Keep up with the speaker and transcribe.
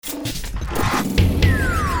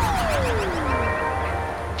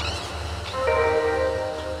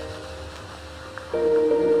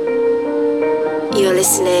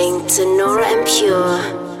listening to Nora En Pure,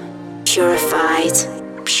 Purified.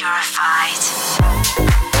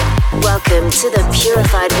 Welcome to the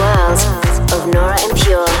purified world of Nora En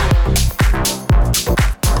Pure.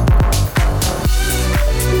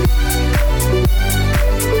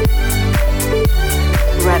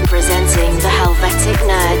 Representing the Helvetic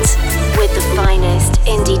Nerds with the finest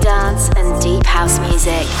indie dance and deep house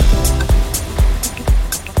music.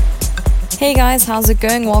 Hey guys, how's it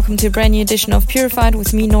going? Welcome to a brand new edition of Purified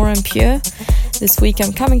with me, Nora En Pure. This week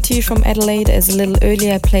I'm coming to you from Adelaide, as a little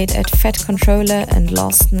earlier I played at Fat Controller and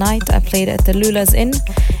last night I played at the Lula's Inn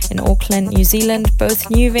in Auckland, New Zealand, both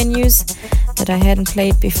new venues that I hadn't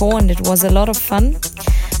played before, and it was a lot of fun.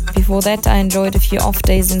 Before that I enjoyed a few off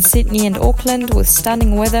days in Sydney and Auckland with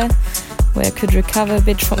stunning weather, where I could recover a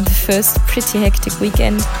bit from the first pretty hectic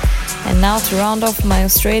weekend. And now to round off my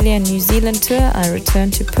Australia and New Zealand tour, I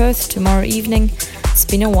return to Perth tomorrow evening. It's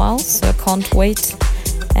been a while, so I can't wait.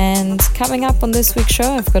 And coming up on this week's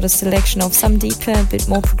show, I've got a selection of some deeper, a bit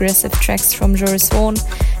more progressive tracks from Joris Voorn,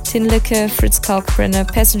 Tin Liquor, Fritz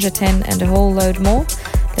Kalkbrenner, Passenger 10 and a whole load more.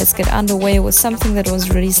 Let's get underway with something that was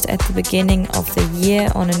released at the beginning of the year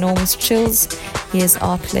on Enormous Chills. Here's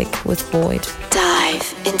Artlick with Void.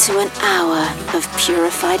 Dive into an hour of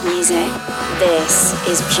purified music. This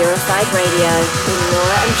is Purified Radio with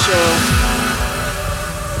Nora En Pure.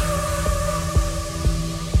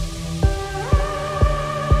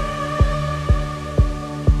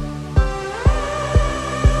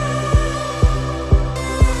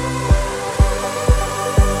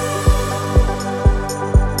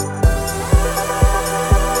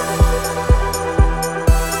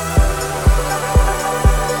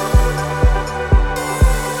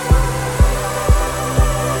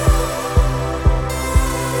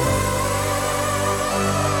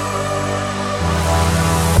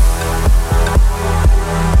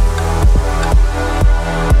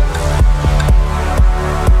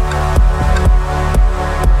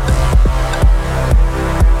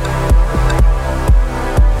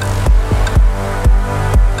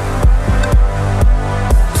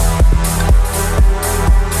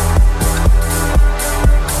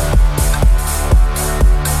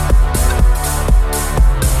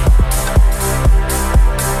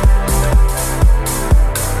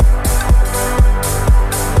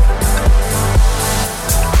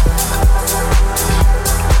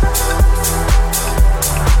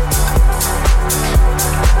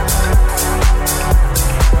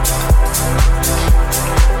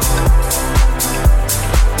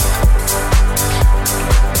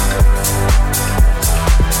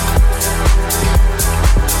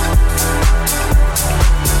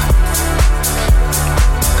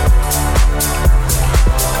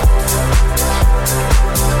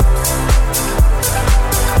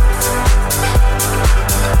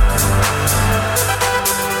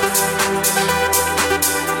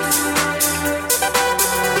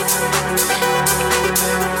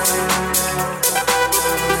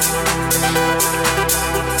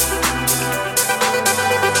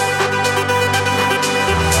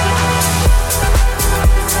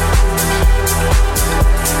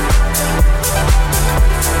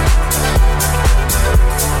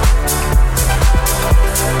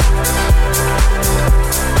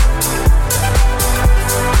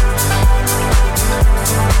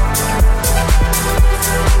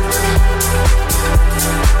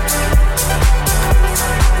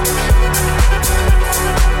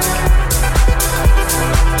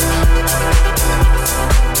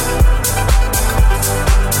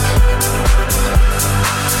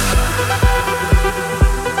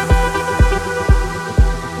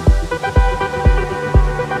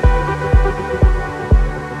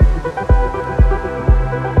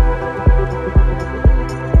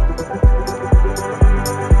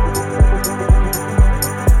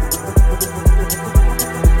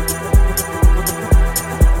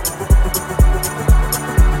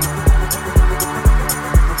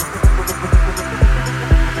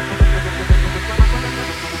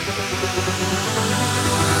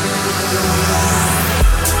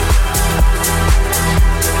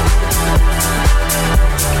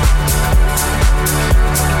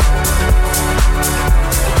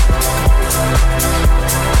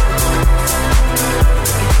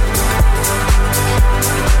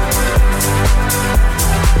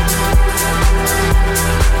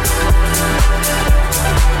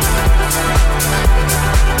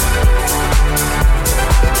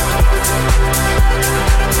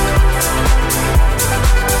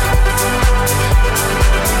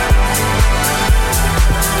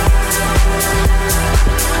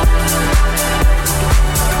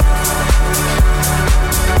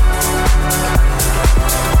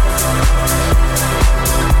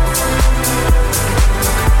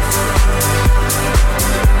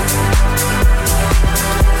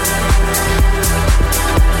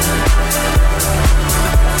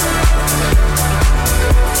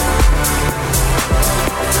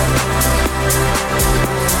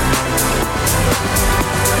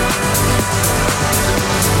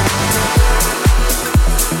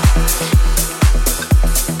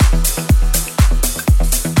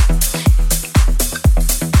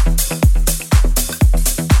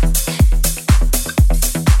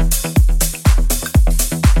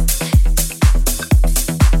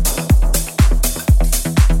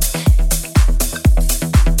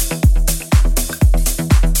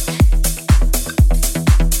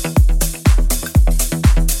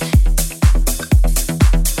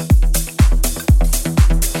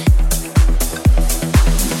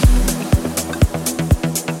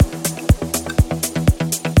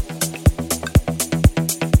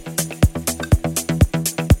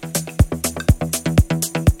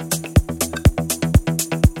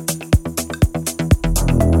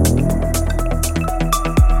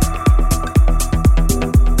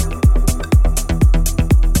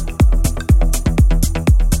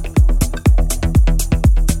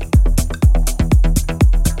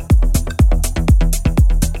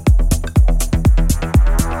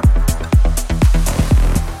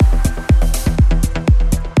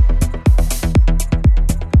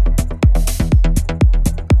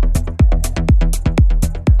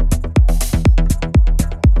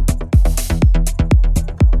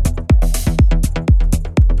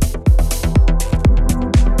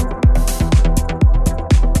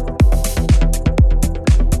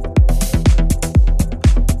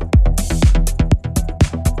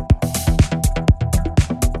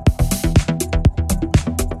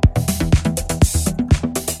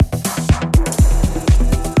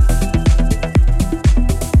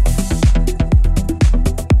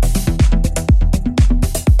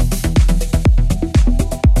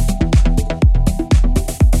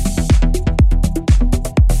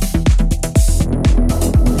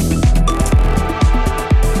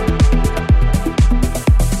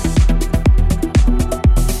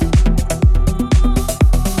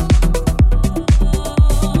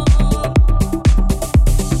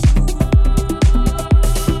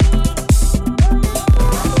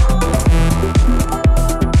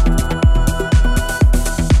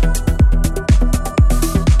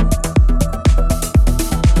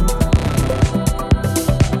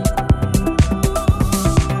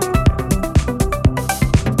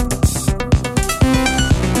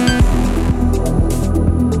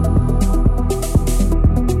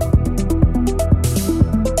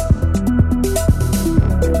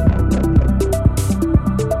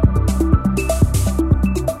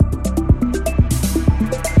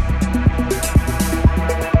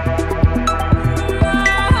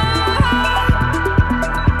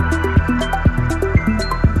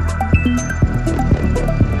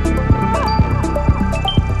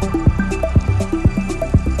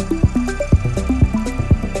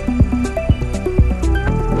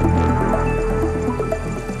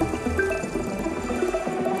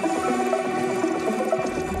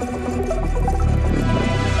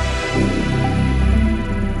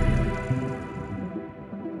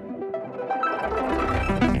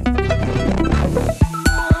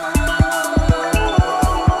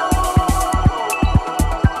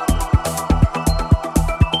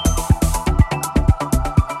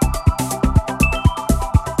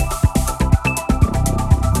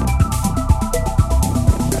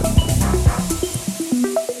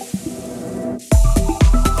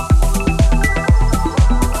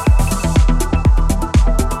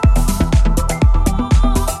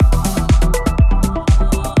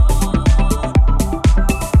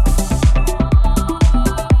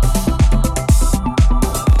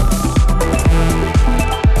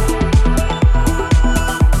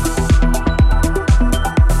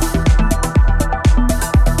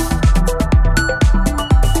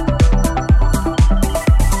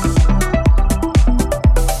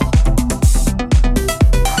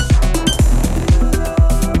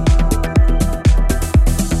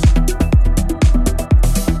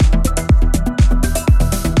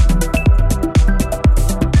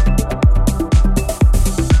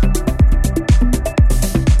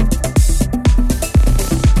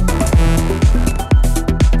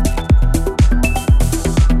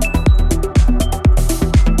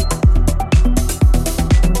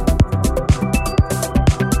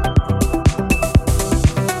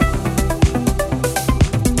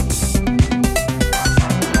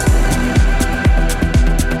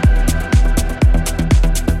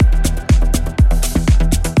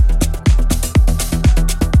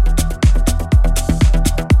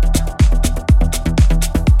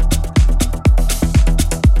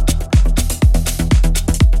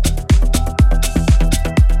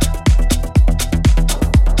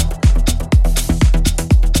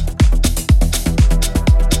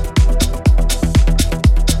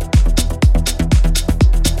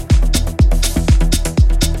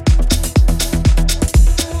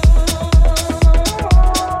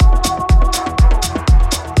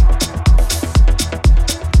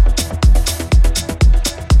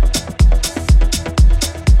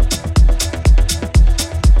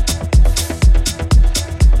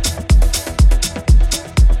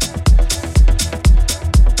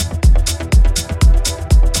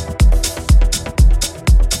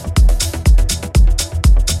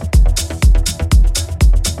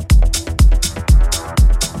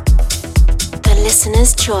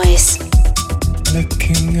 listener's choice.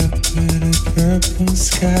 Looking up at a purple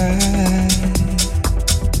sky,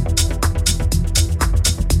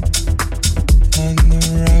 on the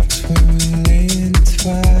rocks where we lay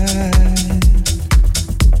entwined,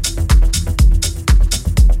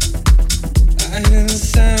 I hear the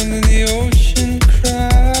sound of the ocean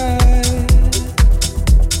cry.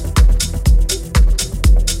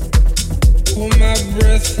 Hold my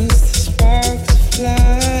breath as the sparks fly.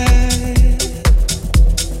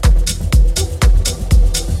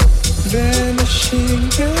 Vanishing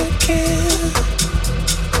again.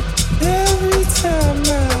 Every time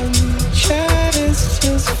I reach out, it's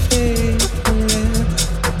just fading.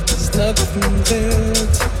 There's nothing there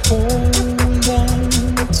to hold on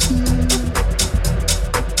to.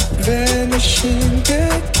 Vanishing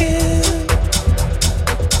again.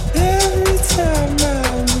 Every time I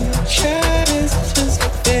reach out, it's just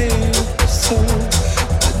fading. So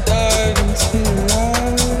I dive into your eyes.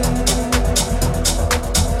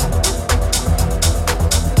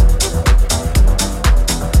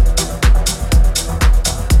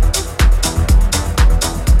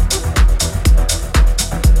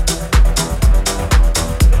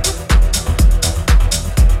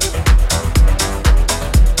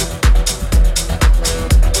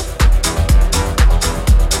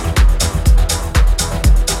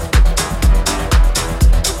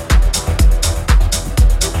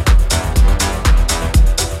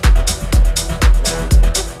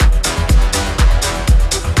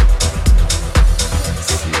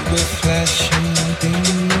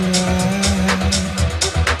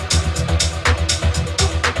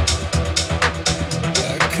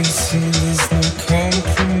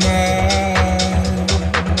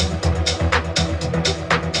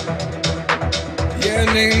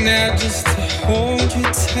 Now just to hold you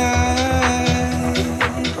tight,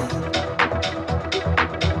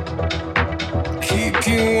 keep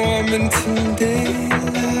you warm until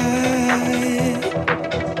daylight,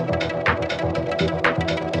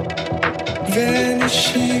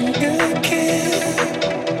 vanishing again.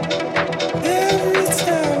 Every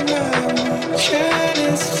time I reach out,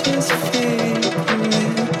 it's just fading.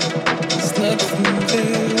 There's nothing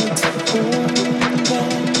there to hold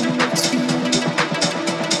on to.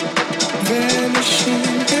 Vanishing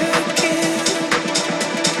again.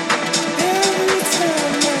 Every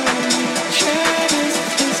time I reach out, it's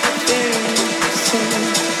just fading. So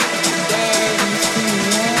dive into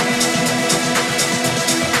your eyes.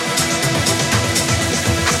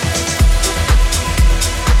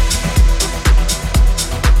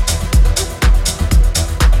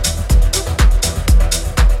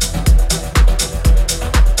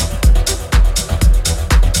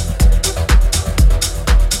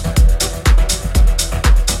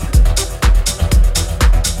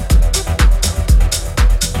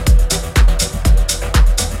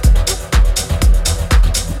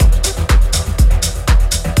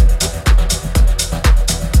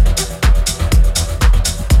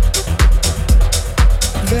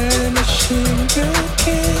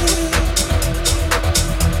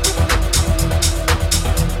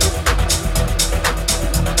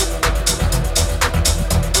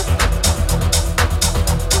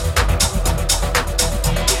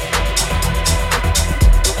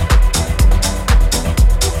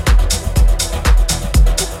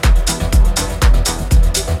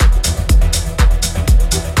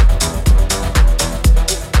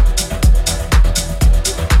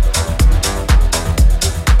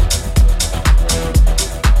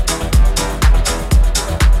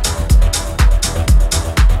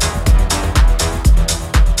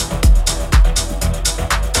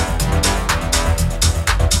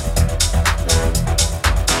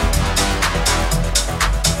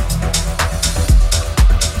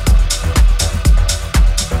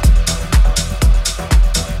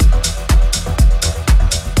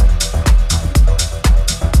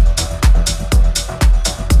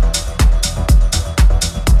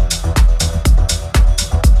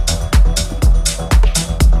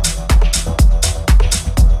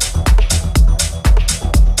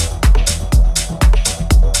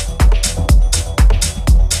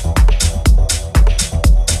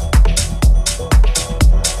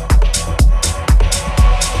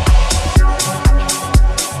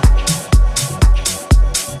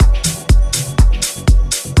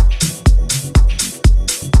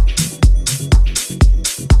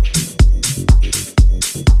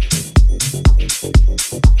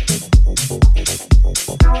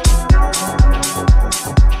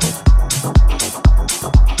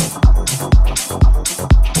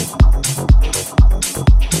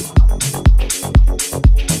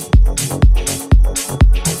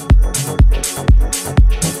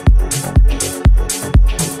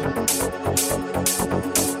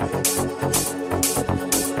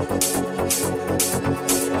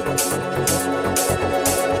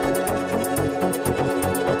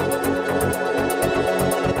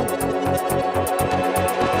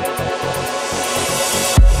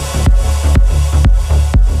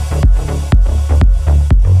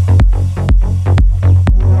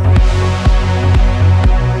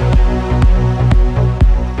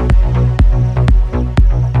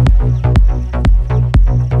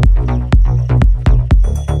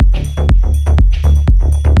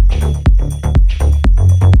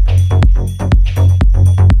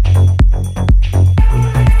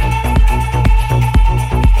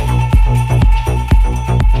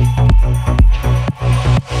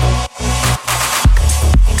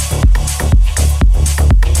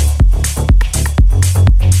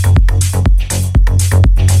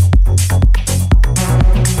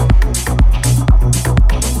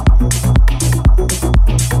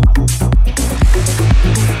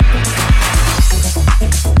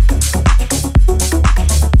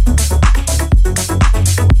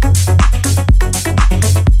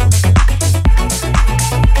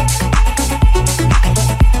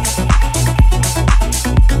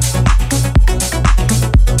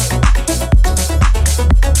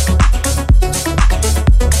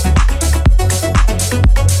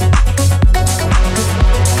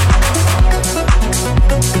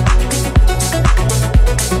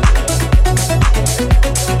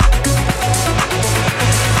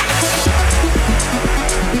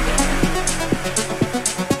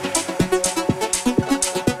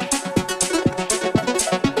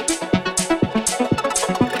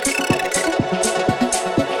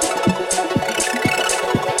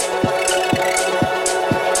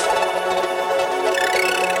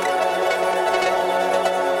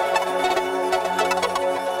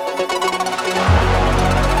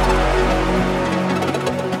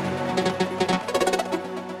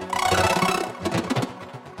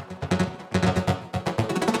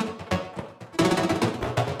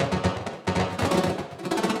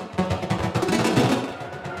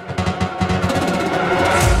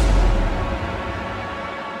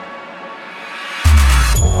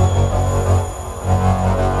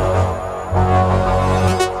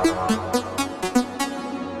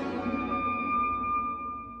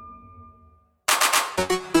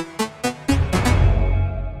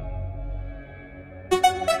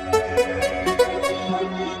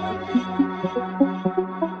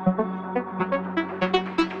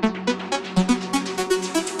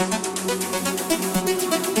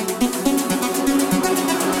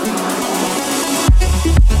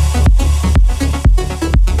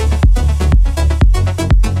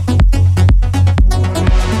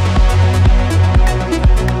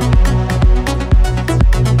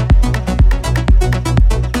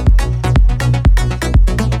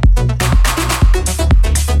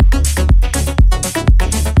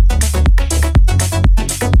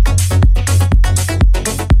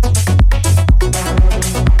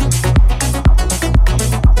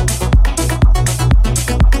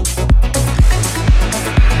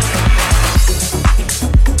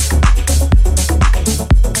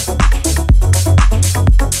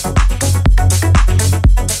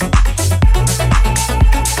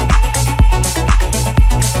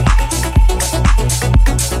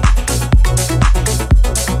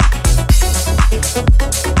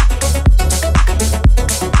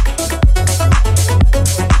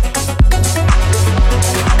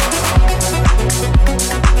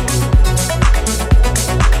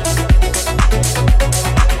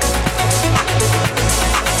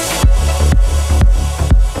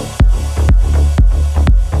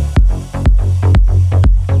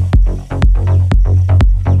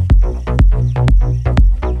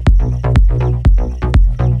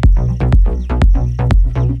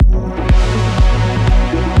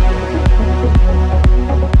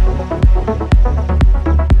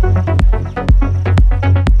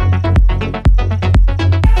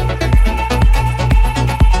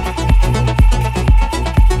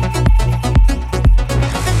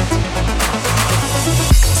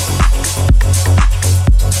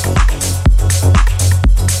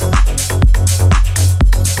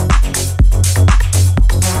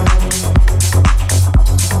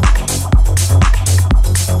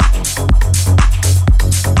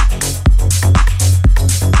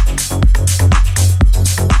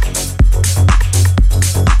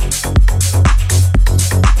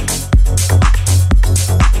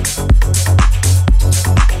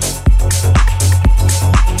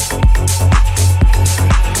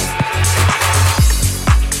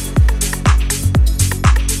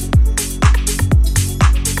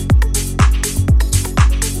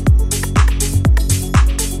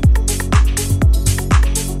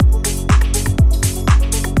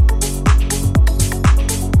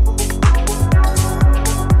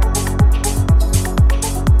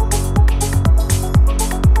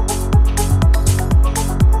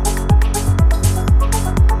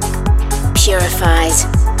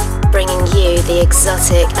 with the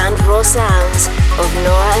exotic and raw sounds of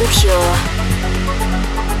Nora En Pure.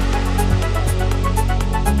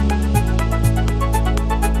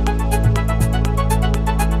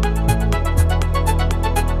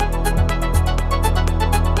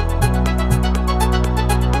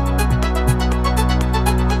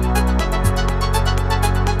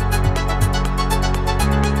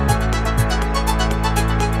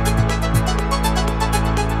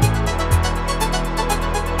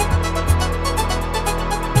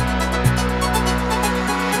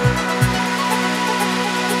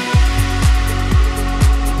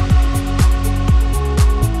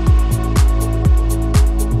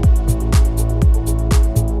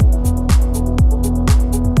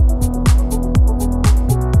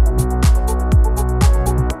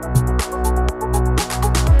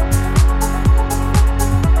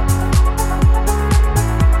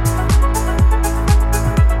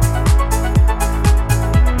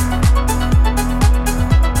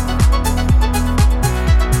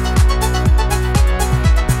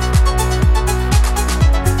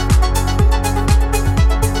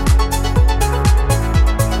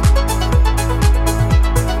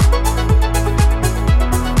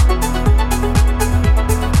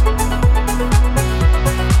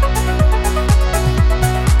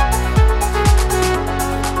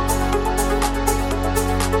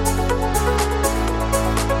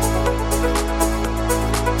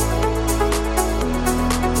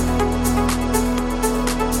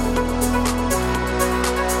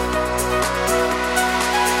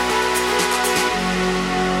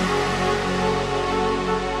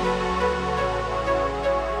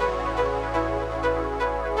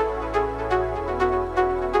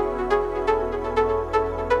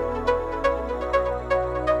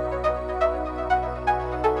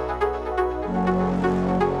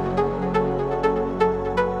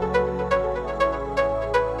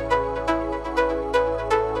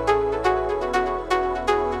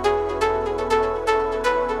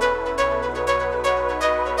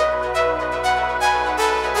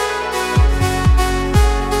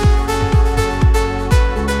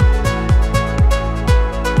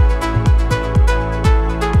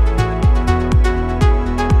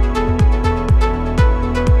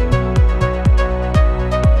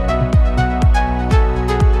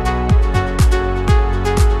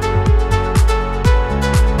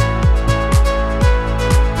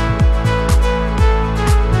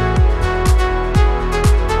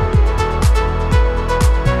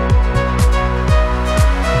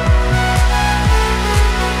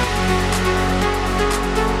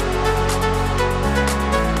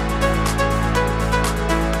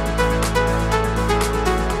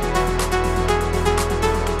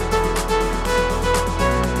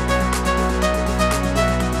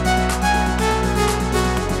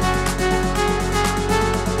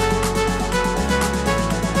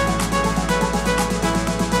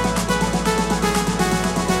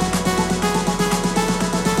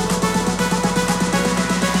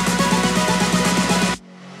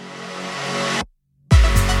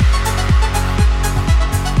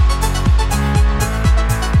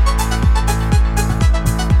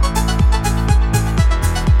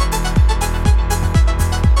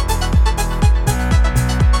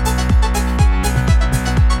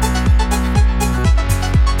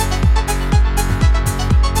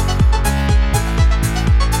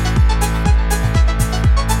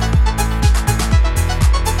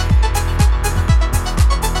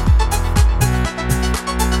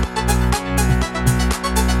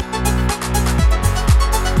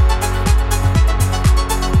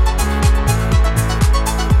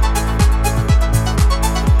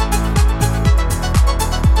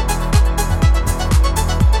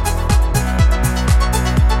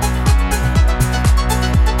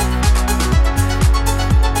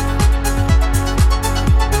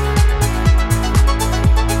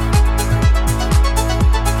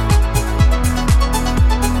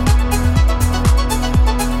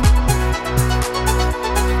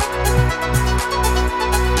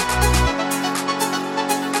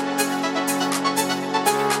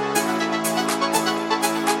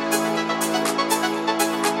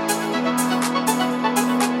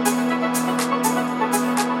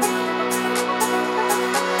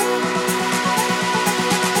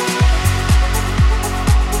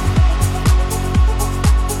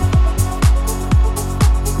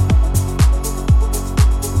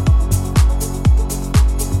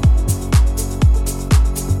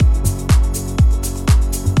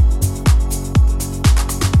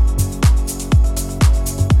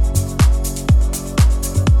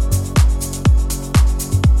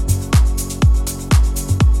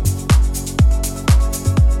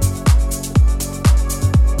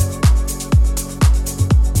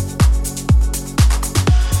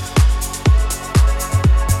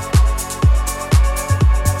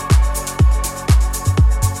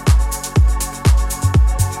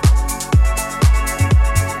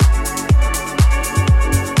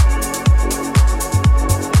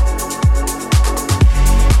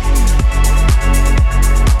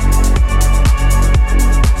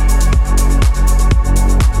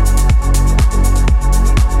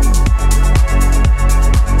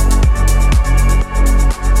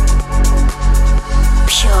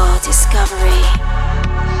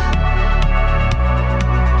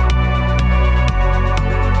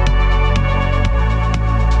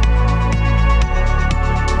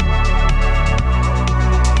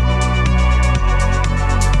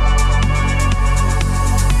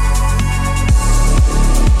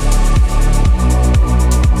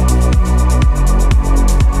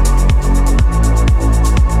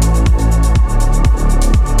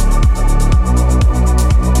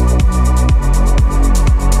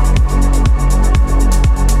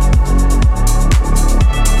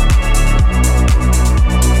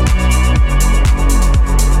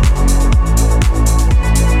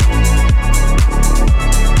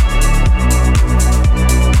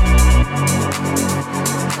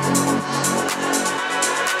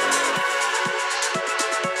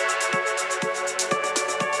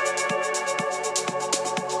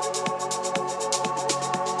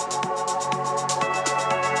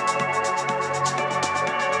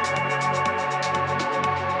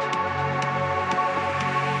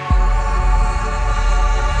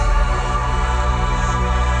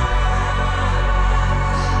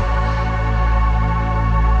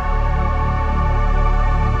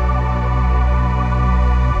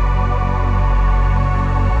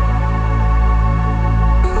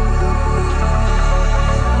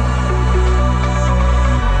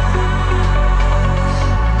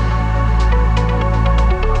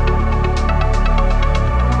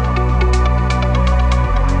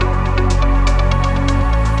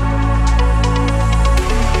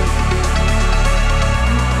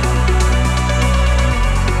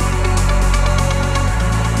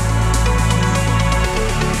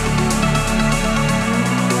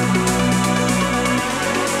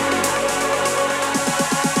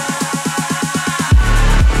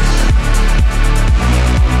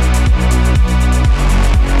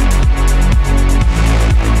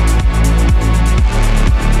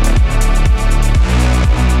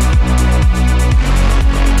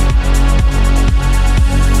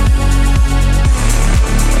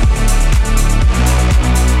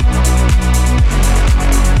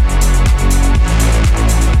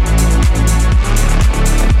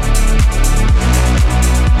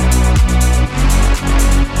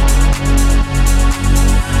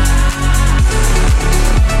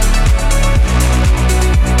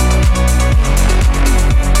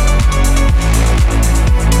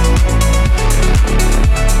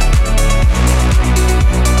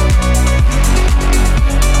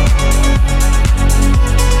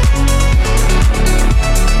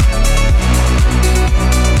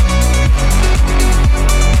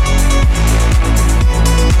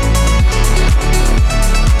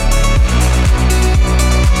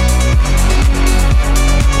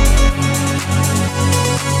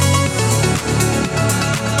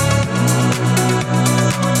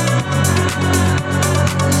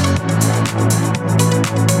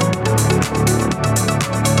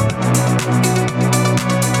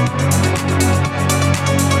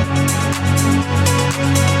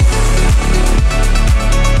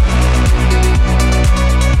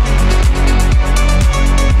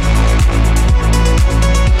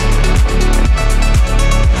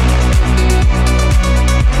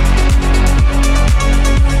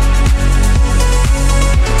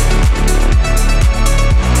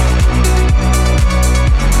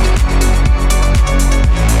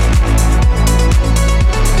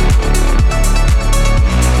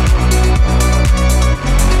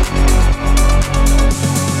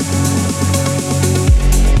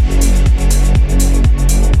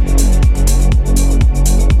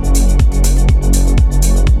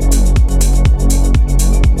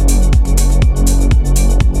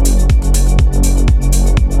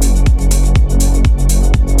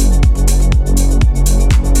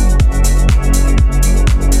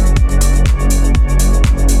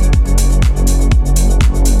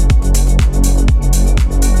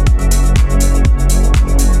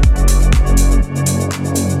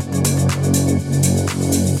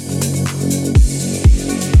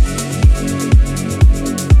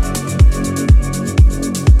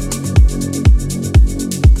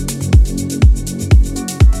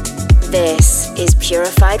 This is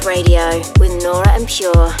Purified Radio with Nora En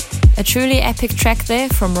Pure. A truly epic track there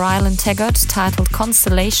from Rylan Taggart titled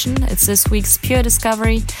Constellation. It's this week's Pure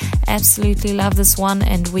Discovery. Absolutely love this one,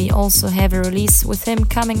 and we also have a release with him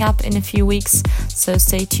coming up in a few weeks, so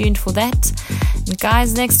stay tuned for that. And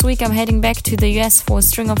guys, next week I'm heading back to the US for a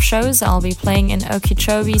string of shows. I'll be playing in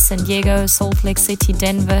Okeechobee, San Diego, Salt Lake City,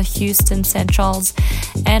 Denver, Houston, St. Charles,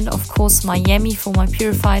 and of course Miami for my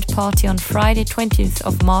Purified party on Friday 20th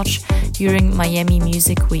of March during Miami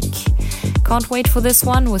Music Week. Can't wait for this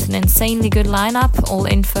one with an insanely good lineup. All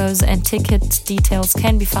infos and ticket details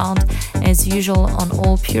can be found as usual on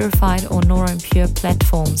all Purified or Nora En Pure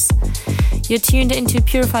platforms. You're tuned into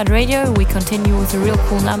Purified Radio. We continue with a real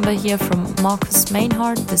cool number here from Marcus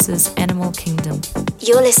Mainhard. This is Animal Kingdom.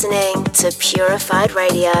 You're listening to Purified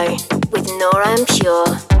Radio with Nora En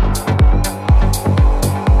Pure.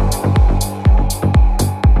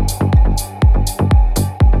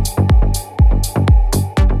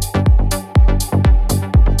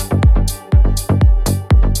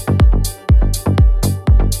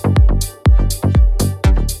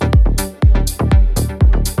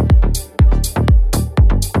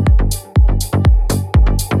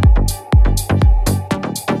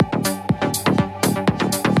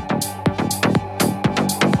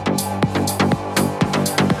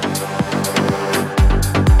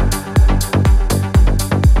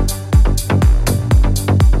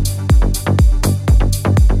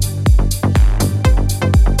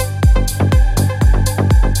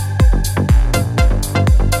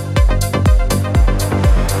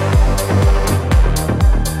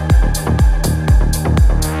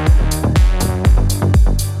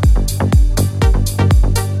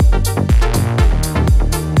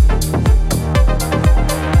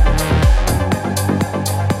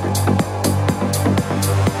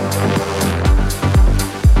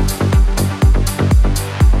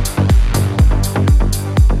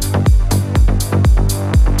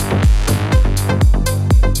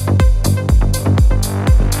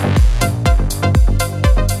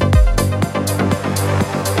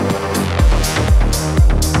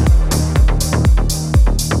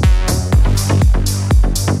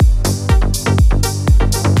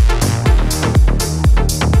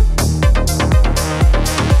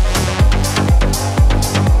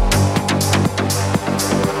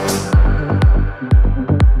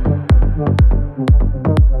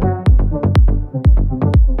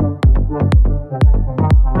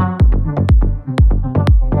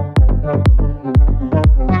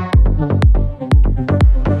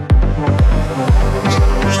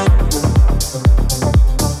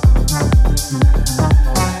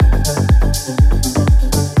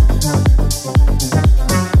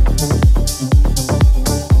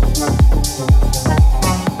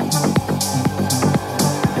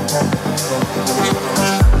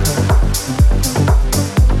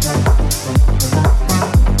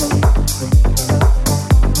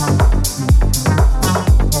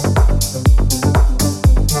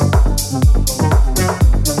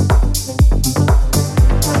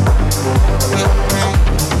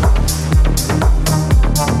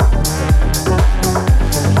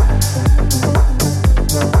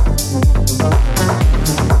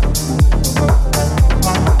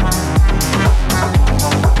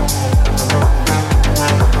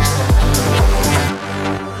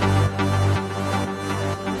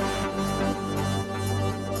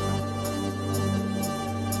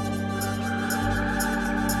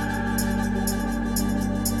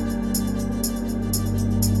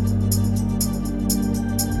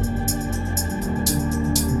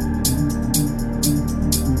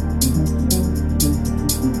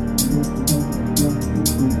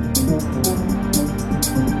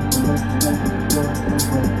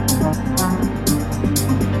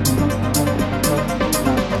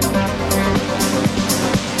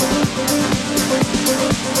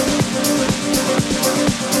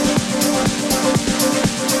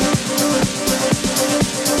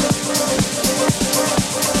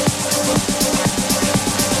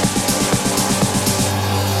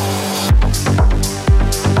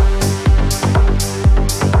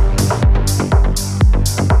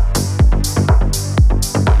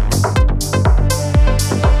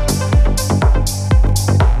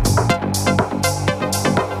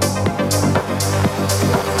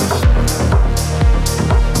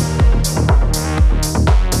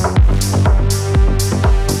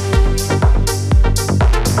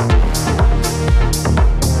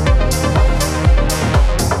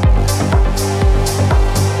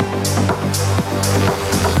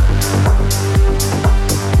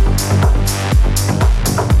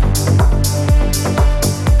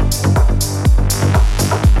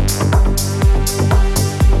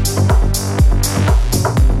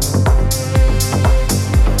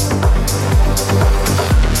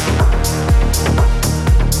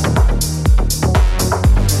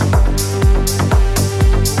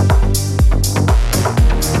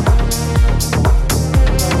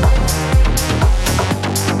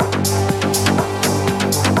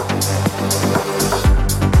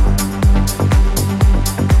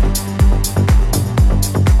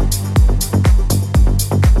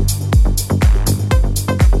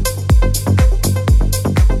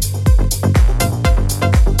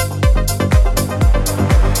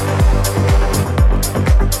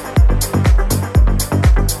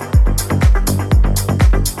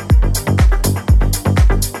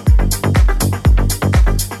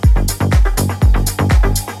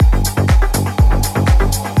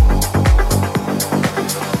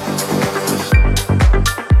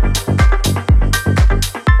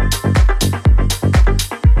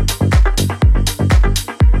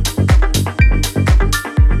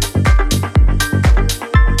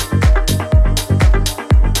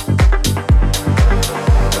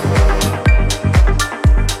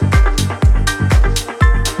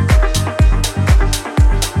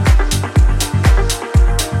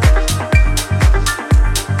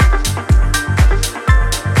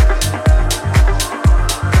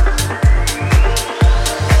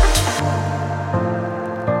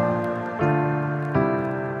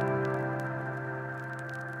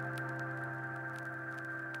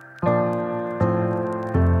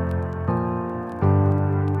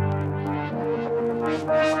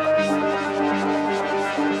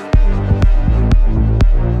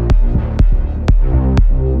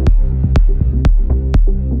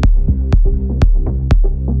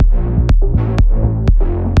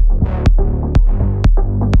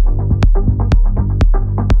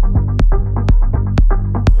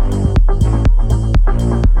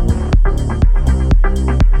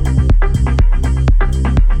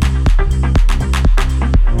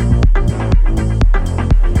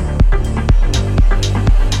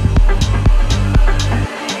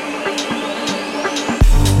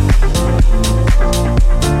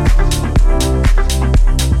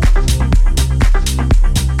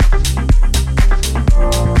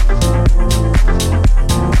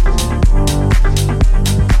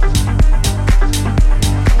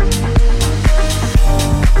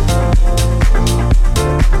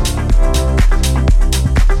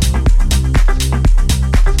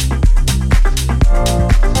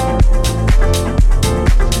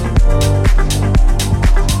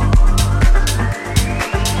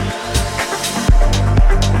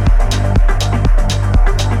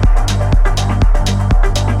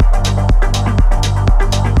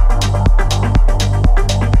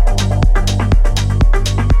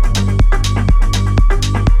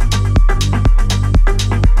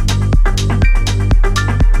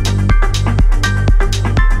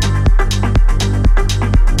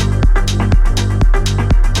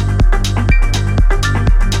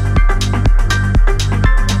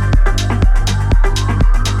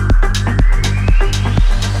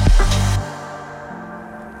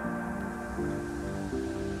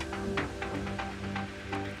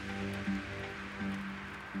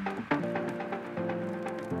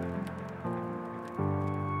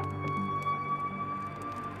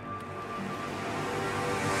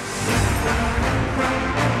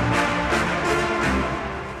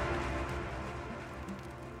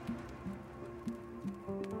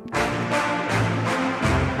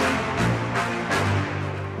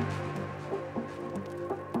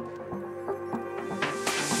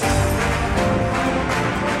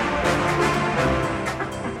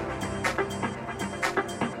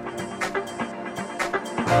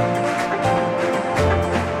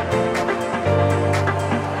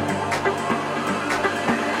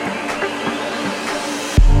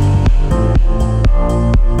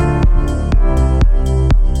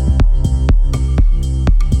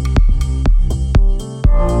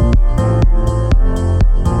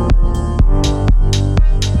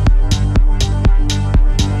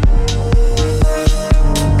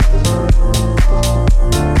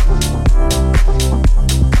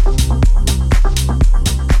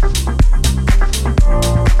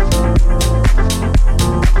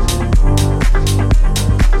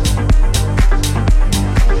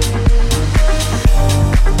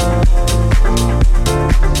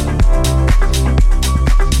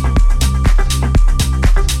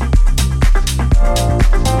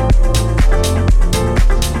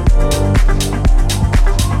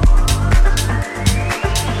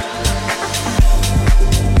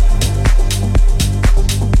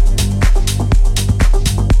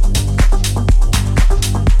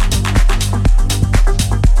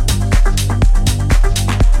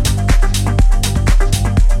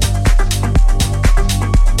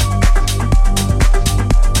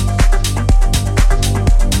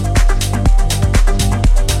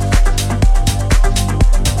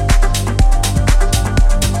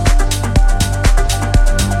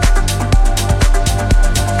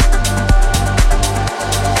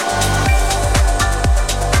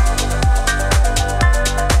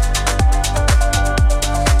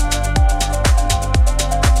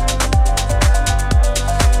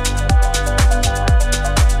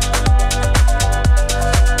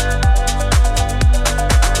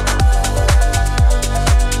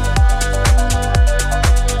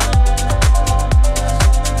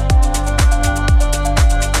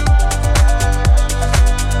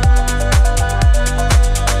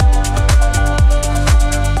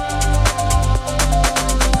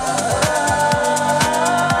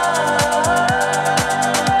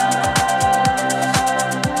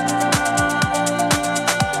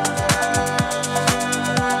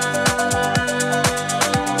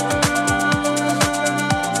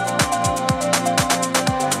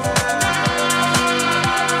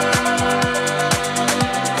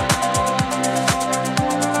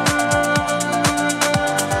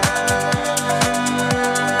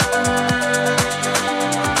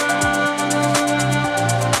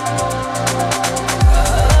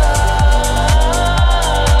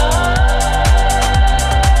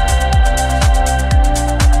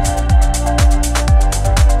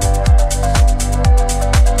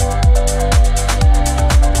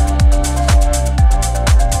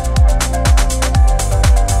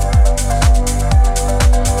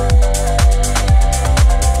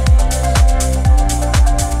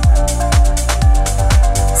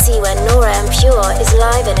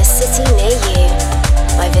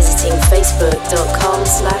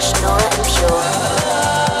 Facebook.com/Nora En Pure.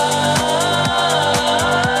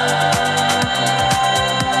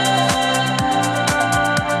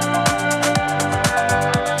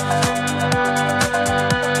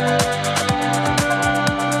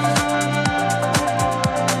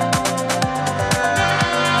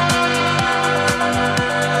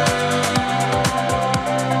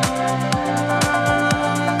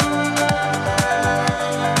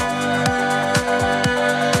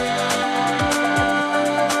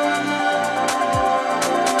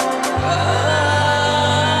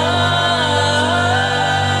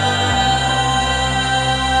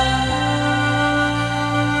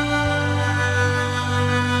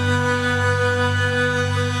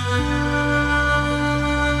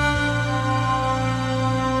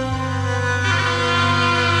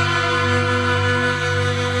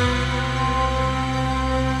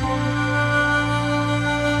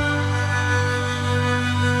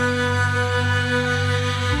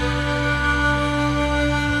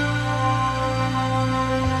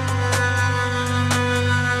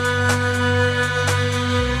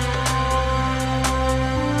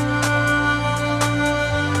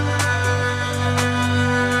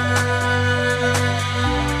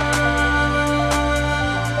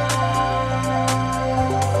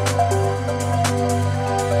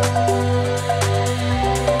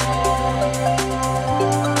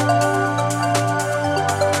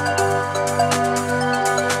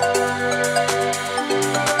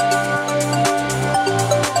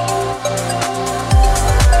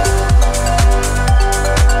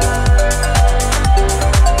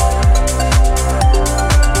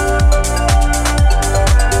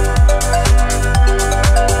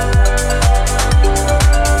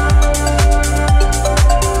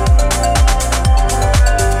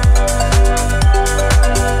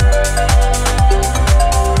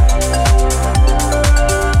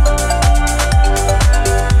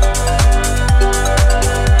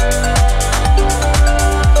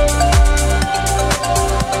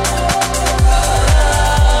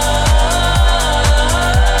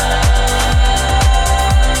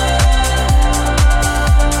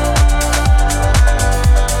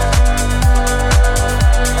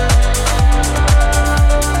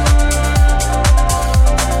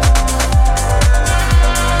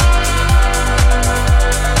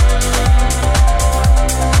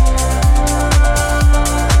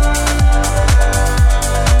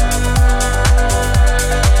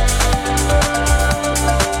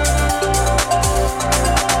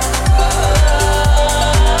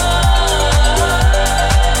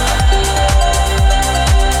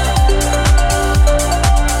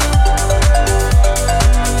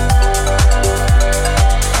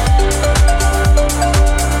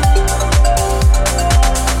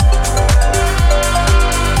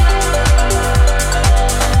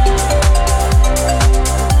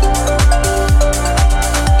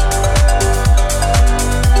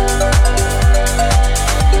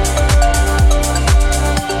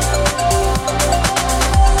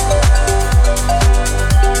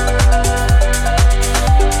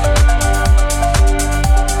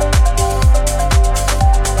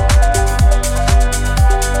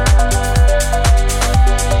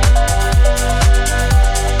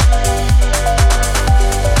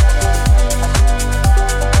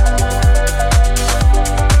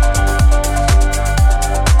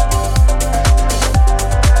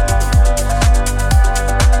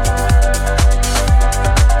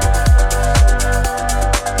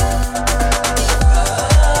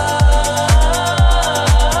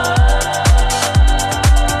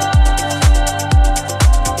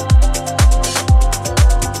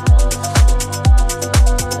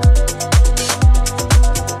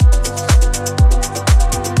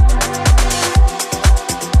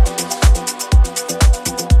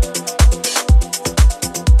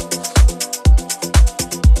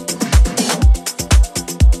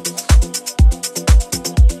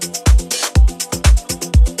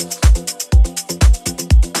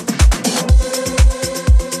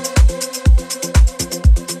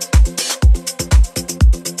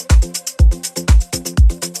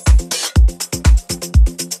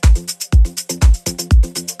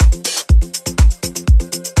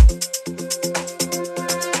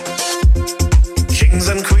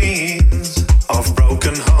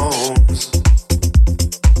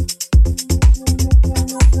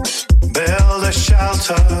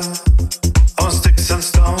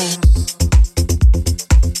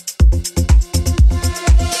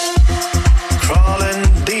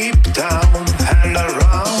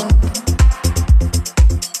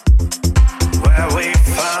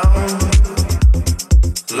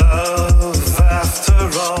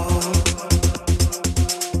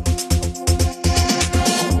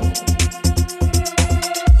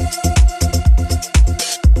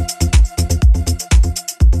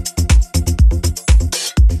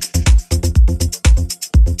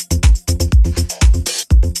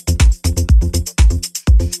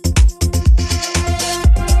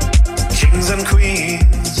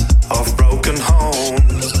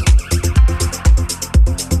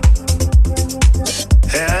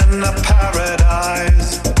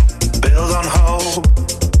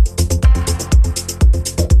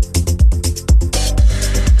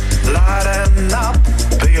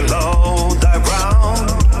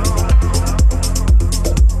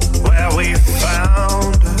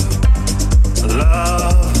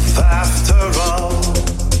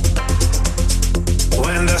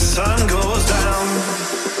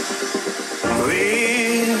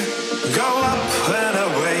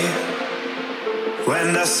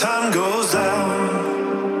 sun goes down,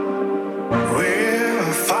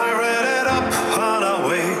 we're firing it up on our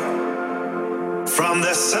way from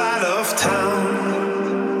the side of town.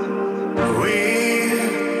 We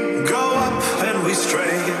go up and we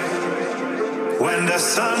stray when the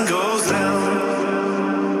sun goes down.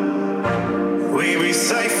 We be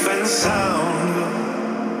safe and sound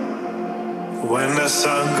when the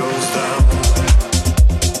sun goes down.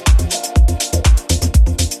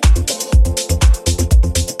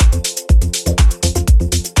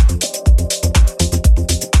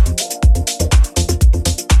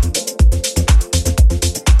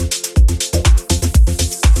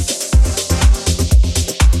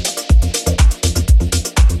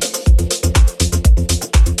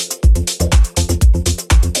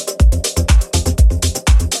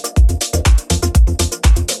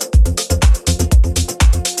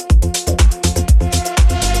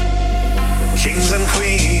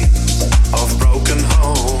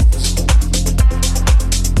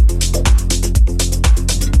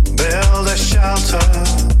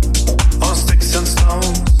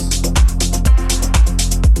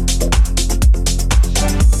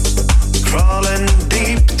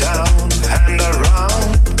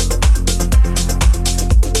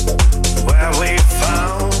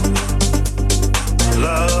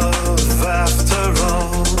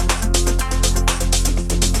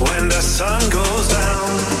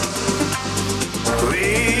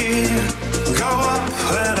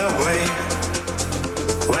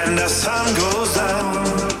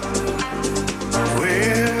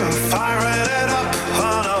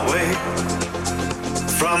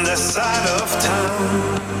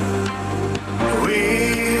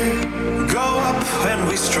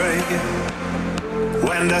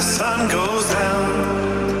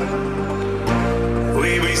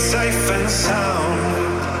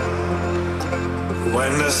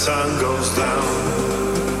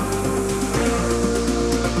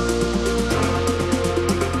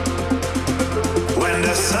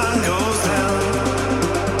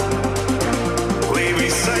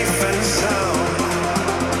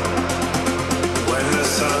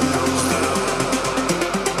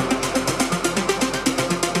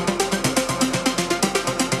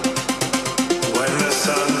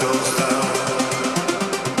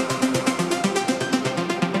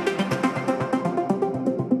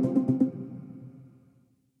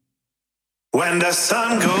 When the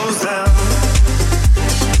sun goes down.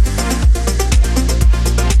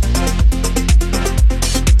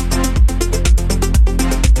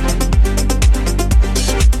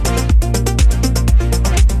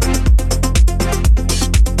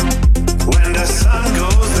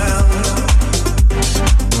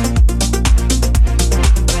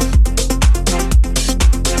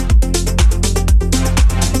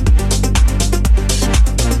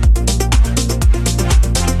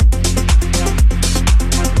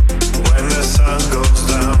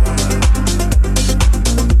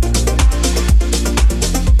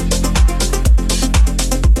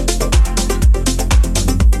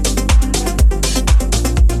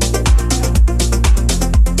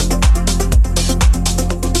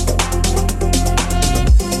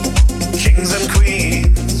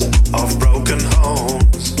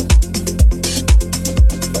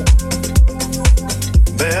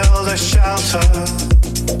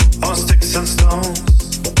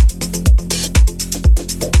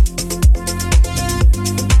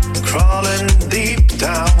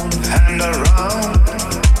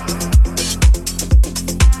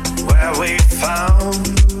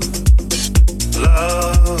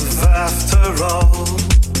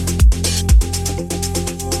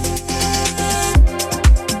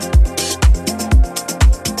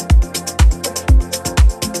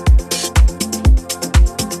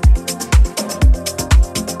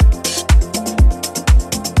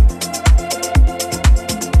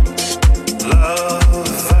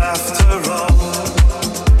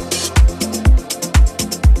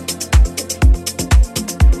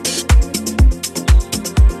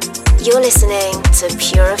 You're listening to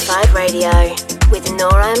Purified Radio with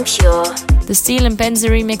Nora En Pure. The Steel and Benzi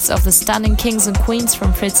remix of the stunning Kings and Queens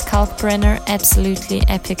from Fritz Kalkbrenner, absolutely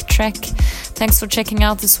epic track. Thanks for checking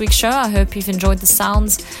out this week's show. I hope you've enjoyed the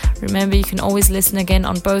sounds. Remember, you can always listen again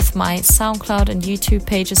on both my SoundCloud and YouTube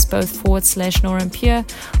pages, both /Nora En Pure,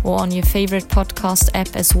 or on your favorite podcast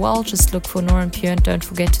app as well. Just look for Nora En Pure and don't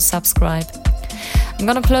forget to subscribe. I'm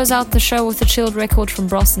gonna close out the show with a chilled record from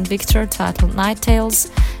Bros and Victor titled Night Tales.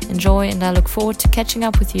 Enjoy, and I look forward to catching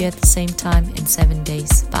up with you at the same time in 7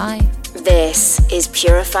 days. Bye. This is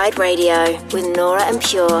Purified Radio with Nora En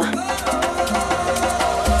Pure.